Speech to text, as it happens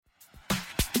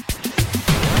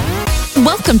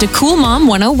Welcome to Cool Mom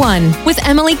 101 with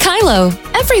Emily Kylo.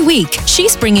 Every week,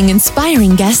 she's bringing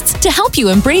inspiring guests to help you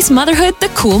embrace motherhood the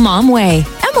cool mom way.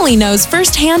 Emily knows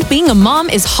firsthand being a mom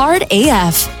is hard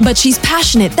AF, but she's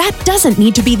passionate that doesn't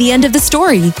need to be the end of the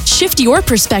story. Shift your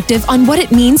perspective on what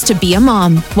it means to be a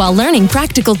mom while learning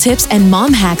practical tips and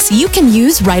mom hacks you can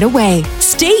use right away.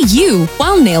 Stay you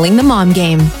while nailing the mom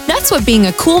game. That's what being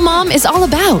a cool mom is all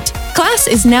about. Class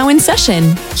is now in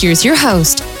session. Here's your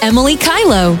host, Emily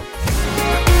Kylo.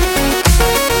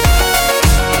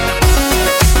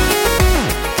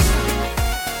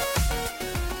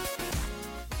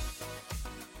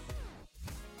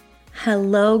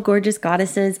 Hello, gorgeous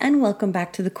goddesses, and welcome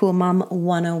back to the Cool Mom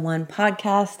 101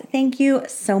 podcast. Thank you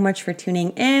so much for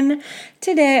tuning in.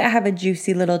 Today, I have a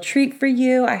juicy little treat for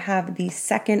you. I have the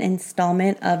second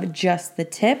installment of Just the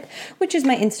Tip, which is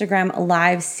my Instagram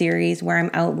live series where I'm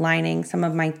outlining some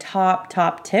of my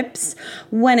top tips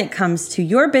when it comes to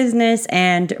your business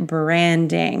and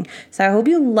branding. So I hope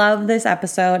you love this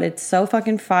episode. It's so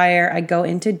fucking fire. I go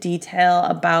into detail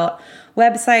about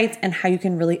websites and how you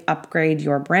can really upgrade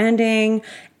your branding.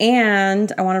 And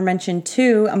I want to mention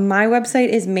too, my website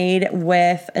is made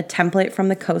with a template from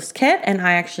the Coast Kit, and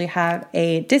I actually have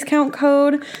a discount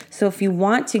code. So if you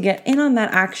want to get in on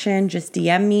that action, just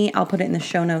DM me. I'll put it in the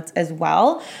show notes as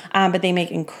well. But they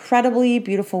make incredibly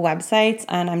beautiful websites,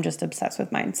 and I'm just obsessed with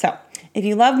mine. So if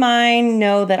you love mine,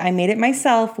 know that I made it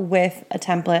myself with a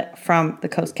template from the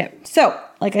Coast Kit. So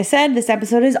like I said, this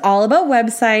episode is all about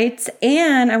websites,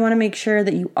 and I want to make sure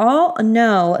that you all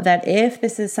know that if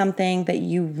this is something that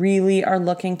you really are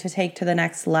looking to take to the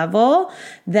next level,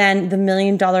 then the $1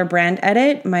 Million Brand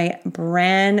Edit, my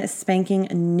brand spanking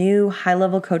new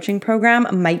high-level coaching program,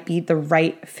 might be the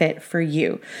right fit for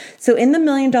you. So in the $1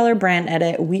 Million Brand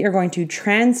Edit, we are going to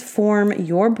transform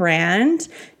your brand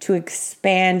to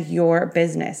expand your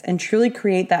business and truly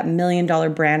create that $1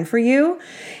 Million brand for you.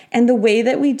 And the way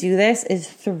that we do this is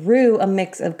through a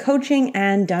mix of coaching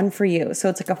and done for you. So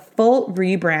it's like a full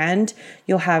rebrand.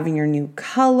 You'll have your new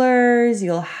colors,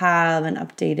 you'll have an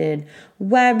updated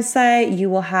website, you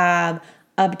will have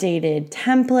updated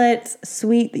templates,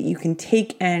 suite that you can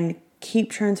take and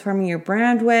keep transforming your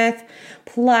brand with.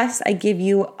 Plus, I give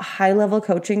you high-level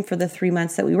coaching for the 3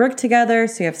 months that we work together.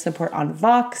 So you have support on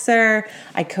Voxer.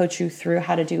 I coach you through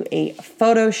how to do a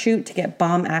photo shoot to get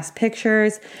bomb-ass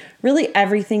pictures. Really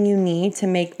everything you need to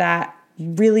make that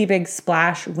really big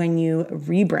splash when you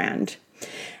rebrand.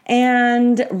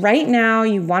 And right now,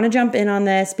 you want to jump in on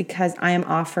this because I am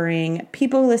offering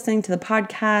people listening to the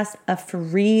podcast a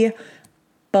free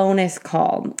bonus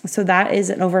call. So that is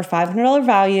an over $500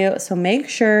 value. So make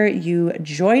sure you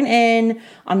join in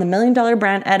on the $1 Million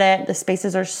Brand Edit. The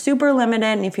spaces are super limited.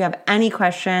 And if you have any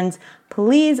questions,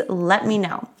 please let me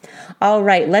know. All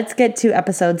right, let's get to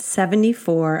episode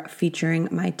 74 featuring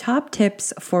my top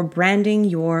tips for branding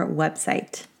your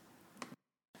website.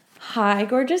 Hi,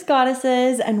 gorgeous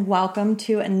goddesses, and welcome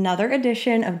to another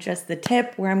edition of Just the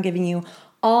Tip, where I'm giving you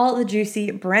all the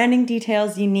juicy branding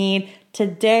details you need.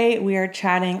 Today, we are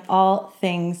chatting all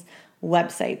things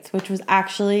websites, which was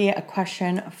actually a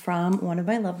question from one of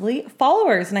my lovely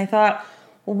followers. And I thought,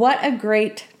 what a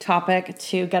great topic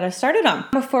to get us started on.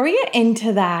 Before we get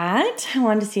into that, I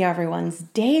wanted to see how everyone's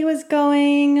day was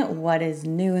going. What is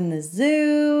new in the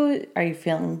zoo? Are you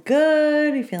feeling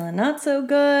good? Are you feeling not so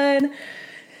good?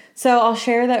 So I'll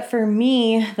share that for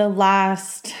me, the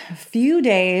last few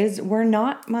days were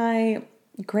not my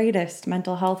greatest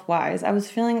mental health wise. I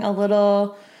was feeling a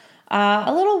little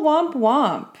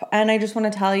womp. And I just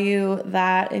want to tell you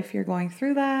that if you're going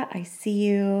through that, I see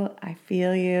you, I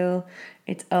feel you.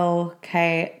 It's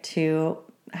okay to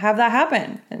have that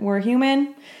happen. We're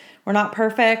human. We're not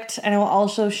perfect. And I will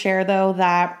also share though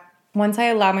that once I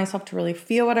allowed myself to really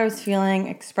feel what I was feeling,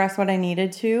 express what I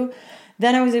needed to,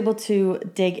 then I was able to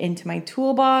dig into my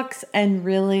toolbox and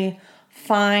really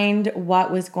find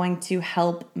what was going to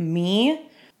help me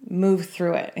move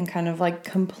through it and kind of like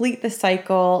complete the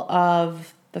cycle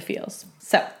of the feels.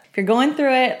 So if you're going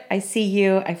through it, I see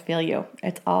you, I feel you.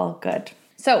 It's all good.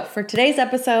 So for today's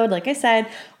episode, like I said,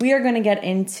 we are going to get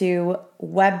into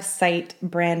website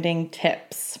branding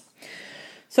tips.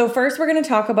 So first we're going to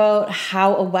talk about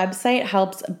how a website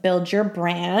helps build your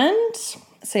brand.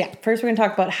 First we're going to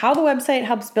talk about how the website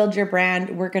helps build your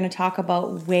brand. We're going to talk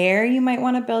about where you might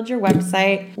want to build your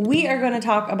website. We are going to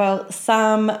talk about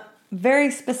some very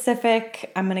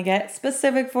specific, I'm going to get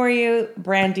specific for you,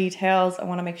 brand details I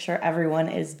want to make sure everyone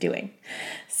is doing.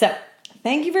 So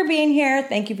thank you for being here.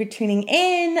 Thank you for tuning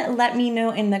in. Let me know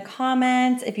in the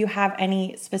comments if you have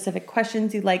any specific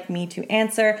questions you'd like me to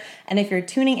answer. And if you're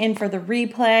tuning in for the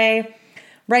replay,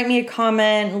 write me a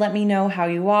comment. Let me know how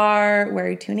you are, where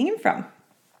you're tuning in from.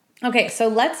 Okay, so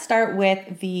let's start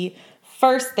with the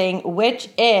first thing, which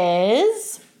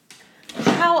is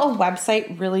how a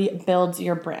website really builds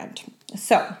your brand.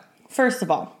 So, first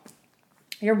of all,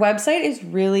 your website is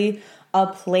really a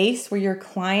place where your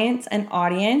clients and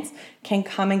audience can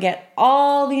come and get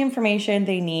all the information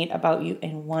they need about you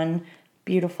in one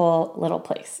beautiful little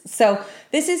place. So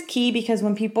this is key because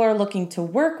when people are looking to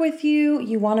work with you,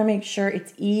 you want to make sure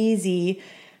it's easy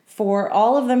for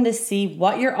all of them to see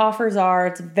what your offers are.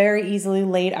 It's very easily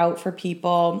laid out for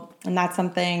people. And that's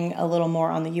something a little more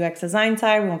on the UX design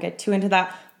side. We won't get too into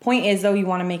that. Point is though, you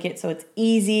want to make it so it's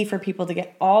easy for people to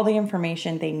get all the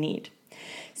information they need.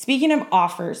 Speaking of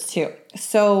offers too,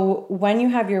 so when you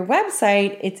have your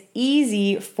website, it's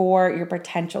easy for your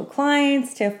potential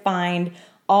clients to find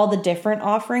all the different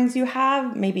offerings you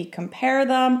have, maybe compare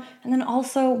them, and then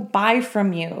also buy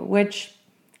from you, which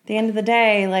at the end of the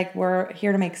day, like we're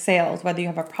here to make sales, whether you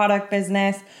have a product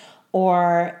business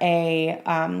or a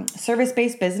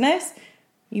service-based business,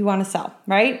 you want to sell,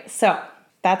 right? So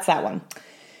that's that one.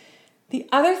 The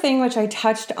other thing which I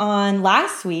touched on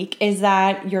last week is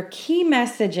that your key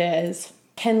messages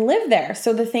can live there.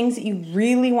 So the things that you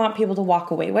really want people to walk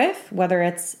away with, whether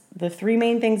it's the 3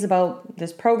 main things about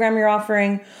this program you're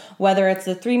offering, whether it's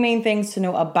the 3 main things to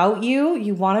know about you,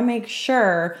 you want to make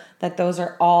sure that those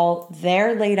are all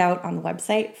there laid out on the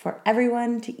website for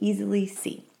everyone to easily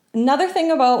see. Another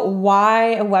thing about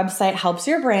why a website helps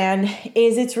your brand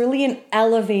is it's really an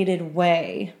elevated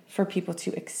way for people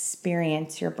to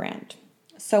experience your brand.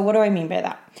 So what do I mean by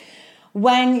that?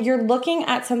 When you're looking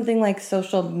at something like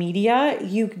social media,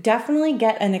 you definitely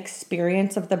get an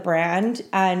experience of the brand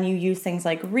and you use things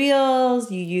like reels,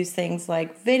 you use things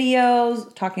like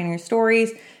videos, talking in your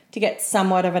stories to get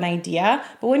somewhat of an idea.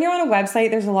 But when you're on a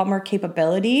website, there's a lot more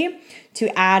capability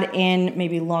to add in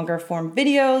maybe longer form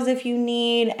videos if you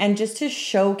need, and just to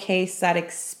showcase that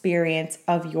experience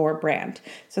of your brand.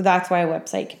 So that's why a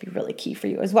website can be really key for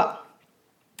you as well.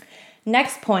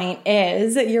 Next point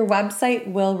is your website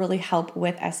will really help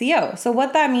with SEO. So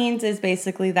what that means is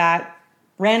basically that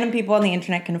random people on the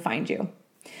internet can find you.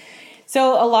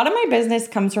 So a lot of my business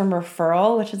comes from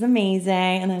referral, which is amazing.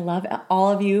 And I love all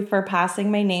of you for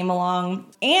passing my name along.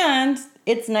 And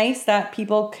it's nice that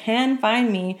people can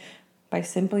find me by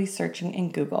simply searching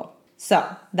in Google. So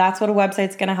that's what a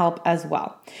website's going to help as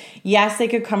well. Yes, they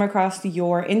could come across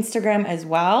your Instagram as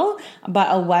well, but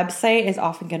a website is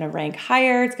often going to rank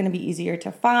higher. It's going to be easier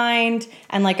to find.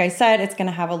 And like I said, it's going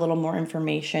to have a little more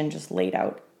information just laid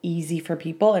out easy for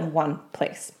people in one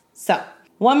place. So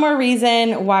one more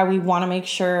reason why we want to make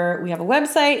sure we have a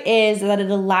website is that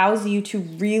it allows you to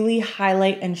really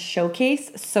highlight and showcase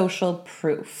social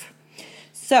proof.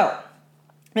 So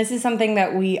this is something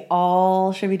that we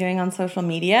all should be doing on social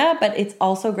media, but it's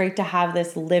also great to have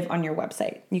this live on your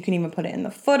website. You can even put it in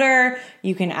the footer.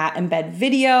 You can embed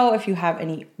video if you have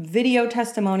any video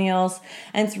testimonials.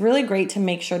 And it's really great to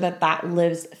make sure that that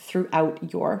lives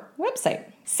throughout your website.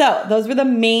 So those were the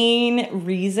main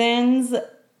reasons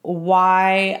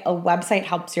why a website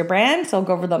helps your brand. So I'll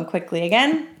go over them quickly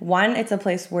again. 1, it's a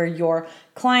place where your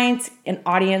clients and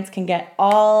audience can get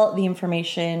all the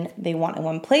information they want in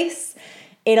one place.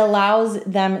 It allows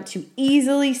them to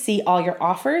easily see all your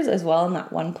offers as well in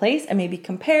that one place and maybe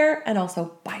compare and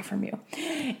also buy from you.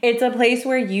 It's a place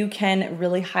where you can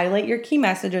really highlight your key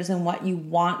messages and what you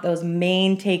want those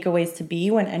main takeaways to be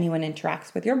when anyone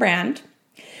interacts with your brand.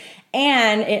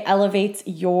 And it elevates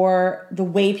the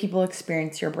way people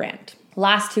experience your brand.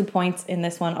 Last 2 points in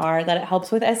this one are that it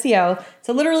helps with SEO.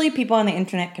 So literally people on the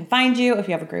internet can find you if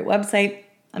you have a great website.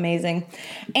 Amazing.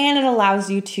 And it allows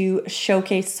you to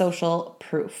showcase social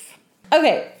proof.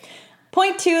 Okay,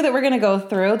 point 2 that we're going to go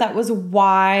through, that was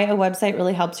why a website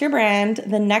really helps your brand.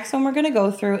 The next one we're going to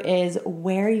go through is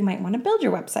where you might want to build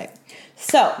your website.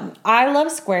 So I love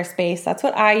Squarespace. That's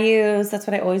what I use. That's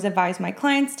what I always advise my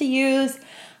clients to use.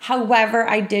 However,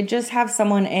 I did just have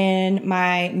someone in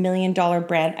my $1 Million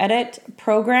Brand Edit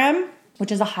program,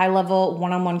 which is a high-level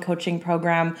one-on-one coaching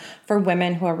program for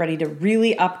women who are ready to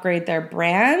really upgrade their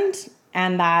brand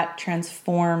and that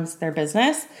transforms their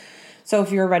business. So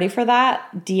if you're ready for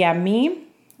that, DM me.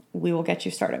 We will get you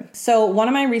started. So one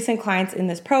of my recent clients in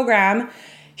this program,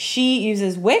 she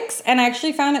uses Wix, and I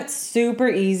actually found it super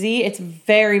easy. It's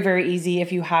very, very easy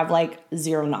if you have like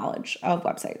zero knowledge of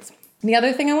websites. The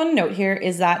other thing I want to note here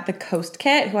is that the Coast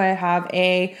Kit, who I have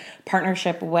a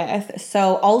partnership with,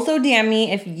 so also DM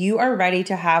me if you are ready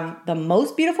to have the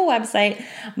most beautiful website.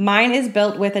 Mine is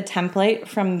built with a template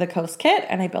from the Coast Kit,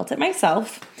 and I built it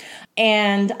myself.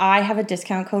 And I have a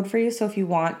discount code for you. So if you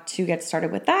want to get started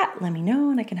with that, let me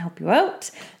know and I can help you out.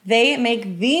 They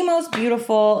make the most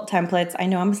beautiful templates. I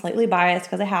know I'm slightly biased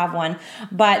because I have one,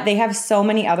 but they have so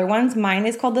many other ones. Mine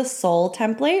is called the Soul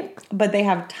template, but they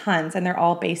have tons and they're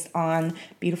all based on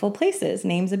beautiful places,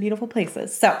 names of beautiful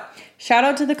places. So shout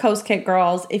out to the Coast Kit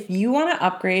girls. If you want to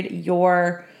upgrade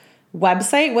your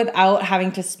website without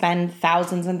having to spend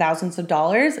thousands and thousands of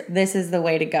dollars, this is the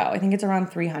way to go. I think it's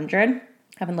around $300.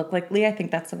 Haven't looked lately. I think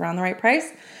that's around the right price.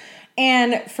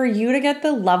 And for you to get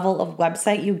the level of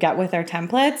website you get with their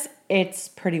templates, it's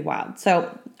pretty wild.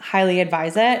 So highly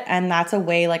advise it. And that's a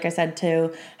way, like I said,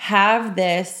 to have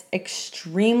this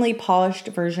extremely polished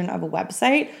version of a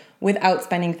website without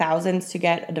spending thousands to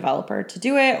get a developer to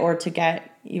do it or to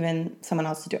get even someone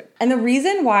else to do it. And the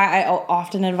reason why I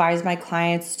often advise my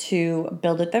clients to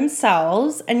build it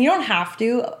themselves, and you don't have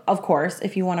to, of course,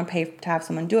 if you want to pay to have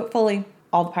someone do it fully,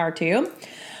 all the power to you.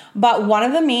 But one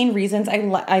of the main reasons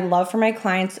I love for my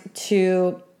clients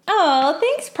to, oh,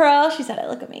 thanks, Pearl. She said I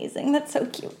look amazing. That's so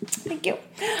cute. Thank you.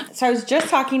 So I was just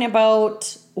talking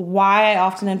about why I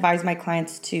often advise my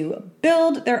clients to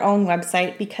build their own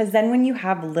website, because then when you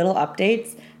have little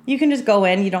updates, you can just go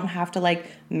in. You don't have to like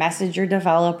message your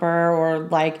developer or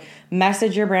like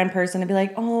message your brand person and be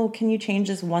like, oh, can you change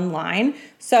this one line?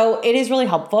 So it is really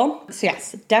helpful. So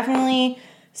yes, definitely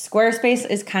Squarespace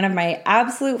is kind of my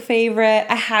absolute favorite.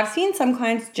 I have seen some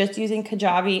clients just using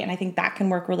Kajabi, and I think that can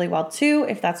work really well too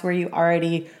if that's where you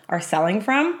already are selling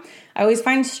from. I always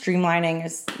find streamlining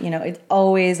is, it's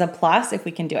always a plus if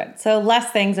we can do it. So less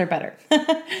things are better.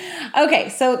 Okay,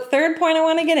 so third point I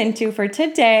want to get into for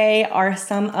today are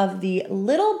some of the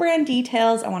little brand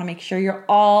details I want to make sure you're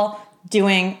all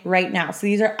doing right now. So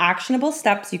these are actionable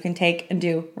steps you can take and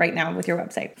do right now with your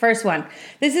website. First one,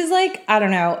 this is like, I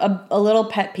don't know, a little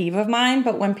pet peeve of mine,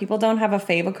 but when people don't have a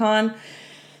favicon,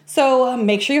 so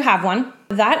make sure you have one.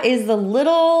 That is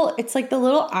it's like the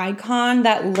little icon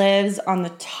that lives on the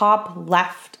top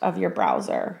left of your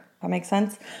browser. That makes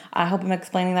sense? I hope I'm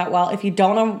explaining that well. If you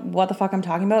don't know what the fuck I'm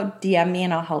talking about, DM me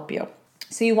and I'll help you.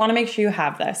 So you want to make sure you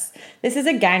have this. This is,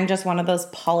 again, just one of those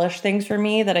polished things for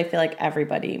me that I feel like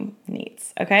everybody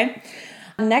needs, okay?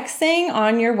 Next thing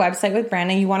on your website with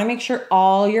branding, you want to make sure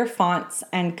all your fonts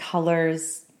and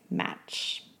colors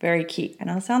match. Very key. I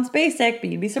know it sounds basic, but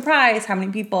you'd be surprised how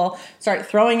many people start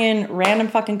throwing in random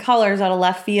fucking colors out of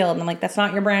left field. And I'm like, that's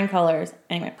not your brand colors.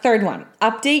 Anyway, third one,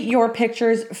 update your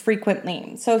pictures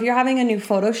frequently. So if you're having a new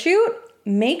photo shoot,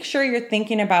 make sure you're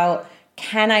thinking about,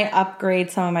 can I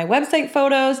upgrade some of my website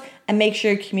photos, and make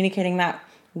sure you're communicating that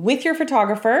with your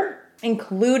photographer,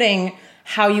 including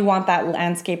how you want that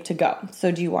landscape to go.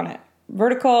 So do you want it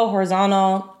vertical,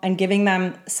 horizontal, and giving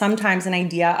them sometimes an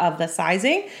idea of the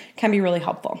sizing can be really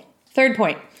helpful. Fourth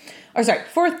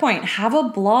point, have a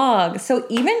blog. So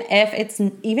even if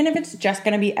it's just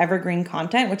going to be evergreen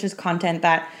content, which is content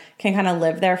that can kind of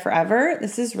live there forever,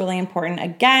 this is really important.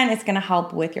 Again, it's going to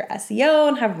help with your SEO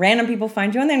and have random people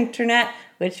find you on the internet,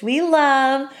 which we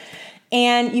love.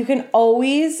 And you can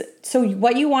always, so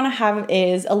what you want to have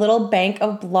is a little bank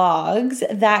of blogs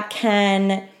that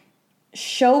can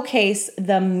showcase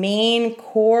the main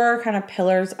core kind of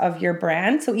pillars of your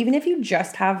brand. So even if you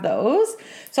just have those,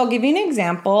 so I'll give you an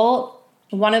example.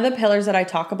 One of the pillars that I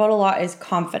talk about a lot is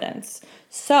confidence.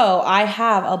 So I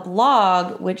have a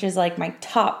blog, which is like my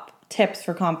top tips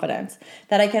for confidence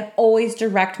that I can always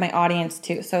direct my audience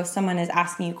to. So if someone is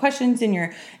asking you questions in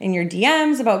your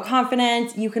DMs about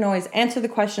confidence, you can always answer the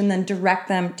question, then direct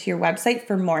them to your website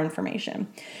for more information.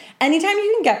 Anytime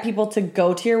you can get people to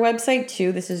go to your website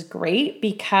too, this is great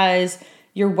because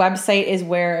your website is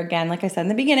where, again, like I said in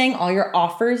the beginning, all your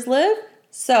offers live.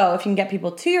 So if you can get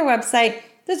people to your website,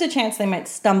 there's a chance they might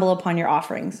stumble upon your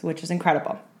offerings, which is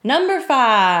incredible. Number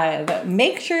 5,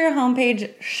 make sure your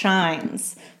homepage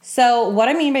shines. So what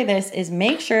I mean by this is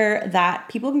make sure that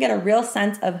people can get a real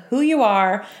sense of who you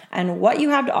are and what you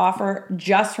have to offer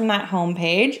just from that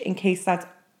homepage, in case that's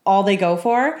all they go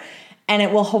for. And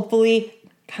it will hopefully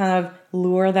kind of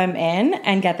lure them in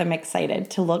and get them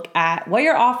excited to look at what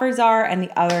your offers are and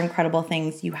the other incredible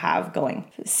things you have going.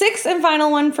 6th and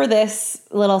final one for this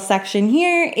little section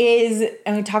here is,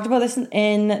 and we talked about this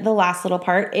in the last little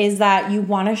part, is that you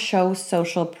want to show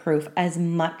social proof as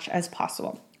much as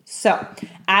possible. So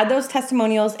add those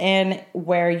testimonials in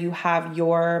where you have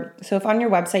so if on your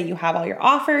website you have all your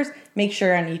offers, make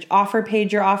sure on each offer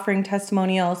page you're offering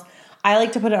testimonials. I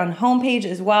like to put it on homepage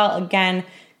as well. Again,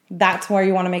 that's where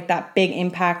you want to make that big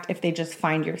impact if they just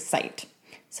find your site.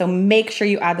 So make sure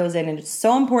you add those in. And it's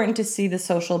so important to see the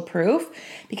social proof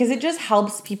because it just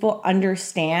helps people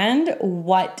understand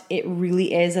what it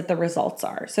really is that the results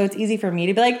are. So it's easy for me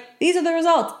to be like, these are the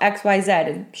results, X, Y, Z.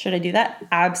 And should I do that?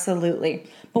 Absolutely.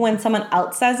 But when someone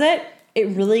else says it, it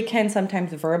really can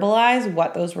sometimes verbalize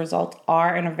what those results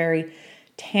are in a very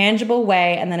tangible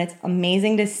way. And then it's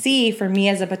amazing to see for me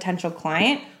as a potential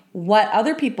client what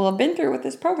other people have been through with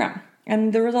this program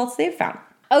and the results they've found.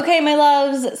 Okay, my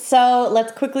loves, so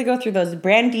let's quickly go through those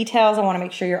brand details. I want to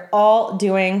make sure you're all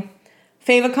doing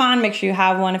Favicon. Make sure you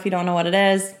have one. If you don't know what it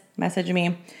is, message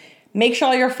me. Make sure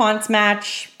all your fonts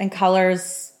match and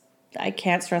colors. I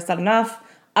can't stress that enough.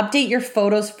 Update your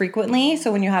photos frequently.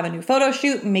 So when you have a new photo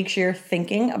shoot, make sure you're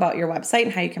thinking about your website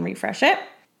and how you can refresh it.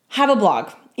 Have a blog.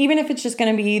 Even if it's just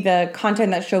going to be the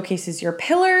content that showcases your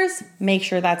pillars, make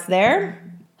sure that's there.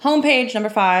 Homepage, number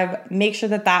 5, make sure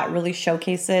that really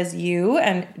showcases you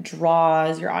and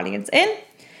draws your audience in.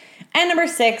 And number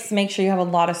 6, make sure you have a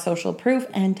lot of social proof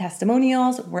and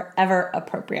testimonials wherever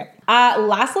appropriate.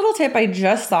 Last little tip I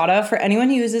just thought of for anyone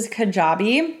who uses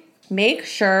Kajabi, make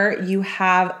sure you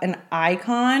have an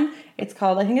icon. I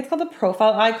think it's called the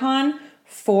profile icon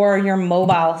for your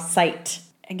mobile site.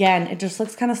 Again, it just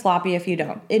looks kind of sloppy if you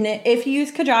don't. And if you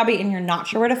use Kajabi and you're not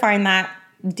sure where to find that,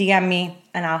 DM me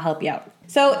and I'll help you out.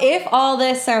 So if all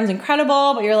this sounds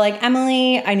incredible, but you're like,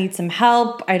 Emily, I need some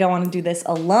help, I don't want to do this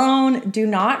alone, do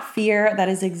not fear. That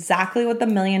is exactly what the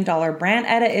 $1 Million Brand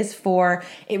Edit is for.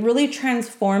 It really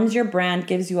transforms your brand,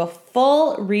 gives you a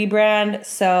full rebrand.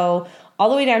 So all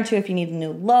the way down to if you need a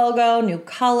new logo, new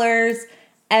colors,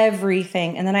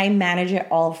 everything. And then I manage it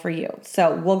all for you.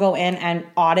 So we'll go in and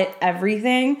audit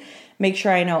everything. Make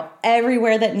sure I know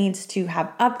everywhere that needs to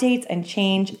have updates and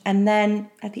change. And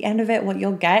then at the end of it, what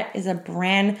you'll get is a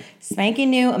brand spanking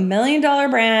new $1 million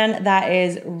brand that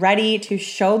is ready to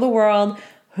show the world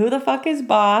who the fuck is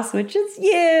boss, which is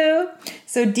you.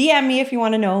 So DM me if you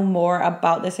want to know more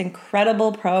about this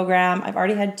incredible program. I've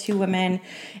already had 2 women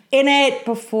in it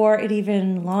before it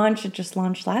even launched. It just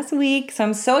launched last week. So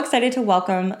I'm so excited to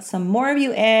welcome some more of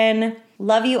you in.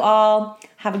 Love you all.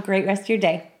 Have a great rest of your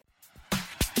day.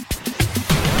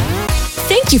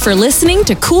 Thank you for listening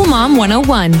to Cool Mom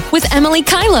 101 with Emily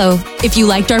Kylo. If you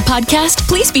liked our podcast,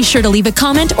 please be sure to leave a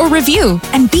comment or review,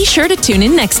 and be sure to tune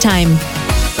in next time.